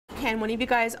Can one of you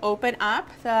guys open up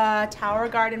the Tower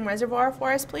Garden Reservoir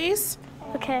for us, please?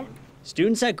 Okay.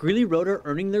 Students at Greely Road are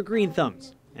earning their green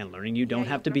thumbs and learning you don't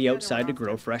have to be outside to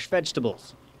grow fresh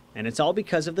vegetables. And it's all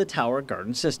because of the Tower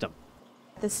Garden system.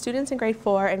 The students in grade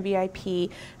 4 and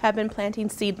VIP have been planting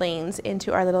seedlings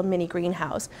into our little mini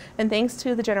greenhouse. And thanks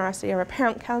to the generosity of our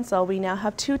parent council, we now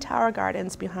have 2 tower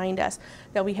gardens behind us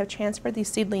that we have transferred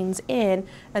these seedlings in,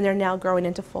 and they're now growing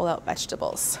into full-out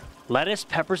vegetables. Lettuce,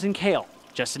 peppers, and kale,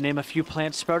 just to name a few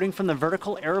plants sprouting from the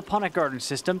vertical aeroponic garden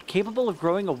system, capable of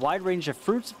growing a wide range of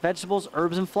fruits, vegetables,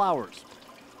 herbs, and flowers.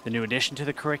 The new addition to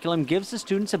the curriculum gives the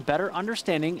students a better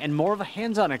understanding and more of a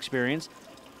hands-on experience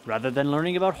rather than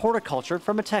learning about horticulture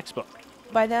from a textbook.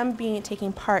 By them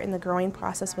taking part in the growing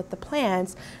process with the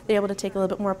plants, they're able to take a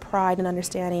little bit more pride and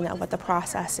understanding of what the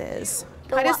process is.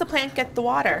 How does the plant get the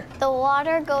water? The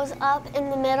water goes up in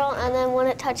the middle, and then when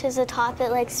it touches the top,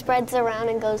 it like spreads around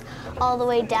and goes all the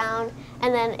way down,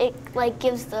 and then it like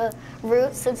gives the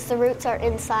roots, since the roots are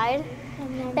inside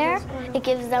there, it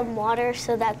gives them water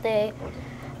so that they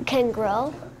can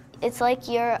grow. It's like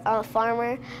you're a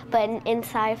farmer, but an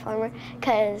inside farmer,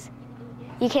 because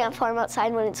you can't farm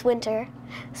outside when it's winter.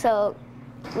 So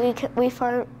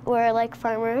we're like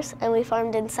farmers, and we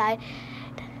farmed inside,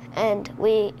 and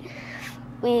we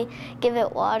give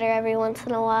it water every once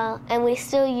in a while, and we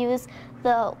still use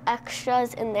the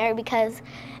extras in there because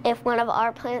if one of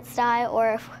our plants die,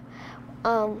 or if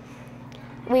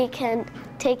we can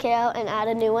take it out and add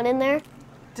a new one in there.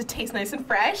 Does it taste nice and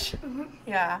fresh? Mm-hmm.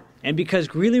 Yeah. And because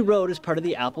Greely Road is part of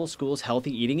the Apple School's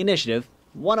Healthy Eating Initiative,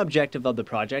 one objective of the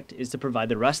project is to provide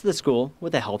the rest of the school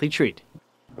with a healthy treat.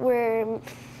 We're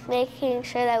making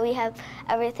sure that we have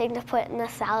everything to put in the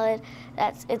salad,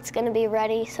 that it's going to be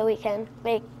ready so we can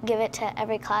give it to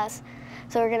every class.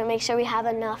 So we're going to make sure we have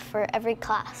enough for every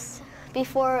class.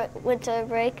 Before winter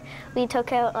break, we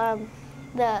took out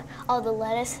all the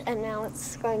lettuce, and now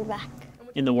it's growing back.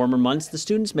 In the warmer months, the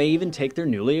students may even take their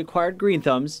newly acquired green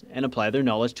thumbs and apply their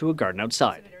knowledge to a garden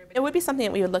outside. It would be something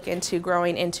that we would look into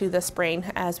growing into the spring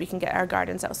as we can get our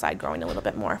gardens outside growing a little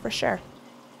bit more, for sure.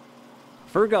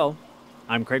 For Go,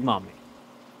 I'm Craig Momney.